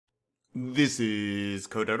This is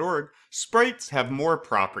code.org. Sprites have more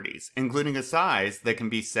properties, including a size that can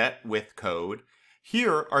be set with code.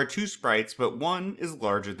 Here are two sprites, but one is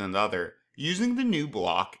larger than the other. Using the new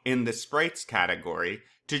block in the sprites category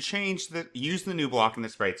to use the new block in the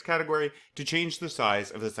sprites category to change the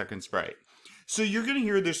size of the second sprite. So you're going to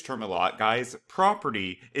hear this term a lot, guys.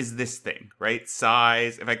 Property is this thing, right?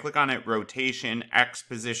 Size. If I click on it, rotation, X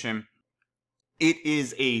position. It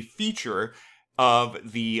is a feature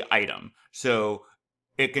of the item. So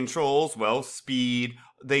it controls, well, speed.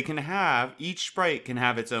 Each sprite can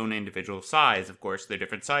have its own individual size, of course, they're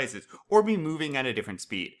different sizes, or be moving at a different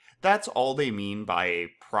speed. That's all they mean by a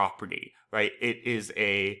property, right? It's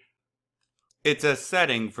a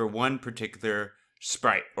setting for one particular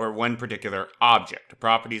sprite or one particular object. A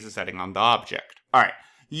property is a setting on the object. All right,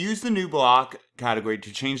 use the new block category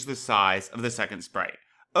to change the size of the second sprite.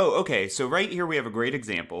 Oh, okay, so right here we have a great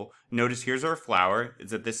example. Notice here's our flower,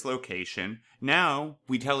 it's at this location. Now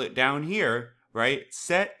we tell it down here, right,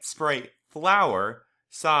 set sprite flower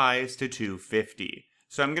size to 250.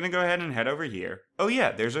 So I'm gonna go ahead and head over here. Oh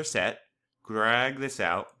yeah, there's our set. Drag this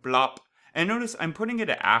out, blop. And notice I'm putting it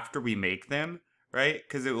after we make them, right?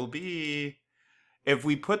 Because it will be, if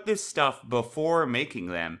we put this stuff before making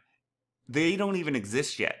them, they don't even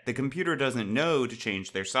exist yet. The computer doesn't know to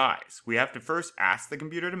change their size. We have to first ask the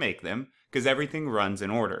computer to make them, because everything runs in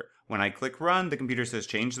order. When I click run, the computer says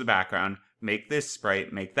change the background, make this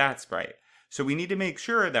sprite, make that sprite. So we need to make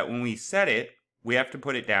sure that when we set it, we have to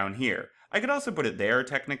put it down here. I could also put it there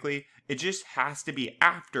technically, it just has to be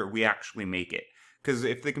after we actually make it. Because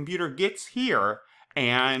if the computer gets here,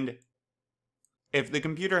 and if the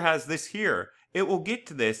computer has this here, it will get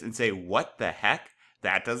to this and say, what the heck?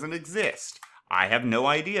 That doesn't exist. I have no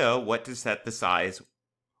idea what to set the size,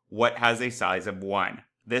 what has a size of 1.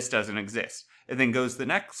 This doesn't exist. It then goes to the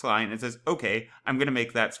next line and says, okay, I'm going to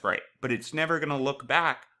make that sprite. But it's never going to look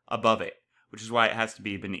back above it, which is why it has to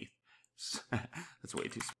be beneath. That's way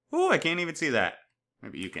too small. Oh, I can't even see that.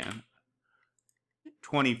 Maybe you can.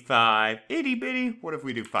 25, itty bitty. What if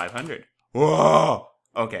we do 500? Whoa!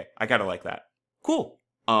 Okay, I kind of like that. Cool.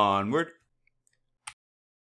 Onward.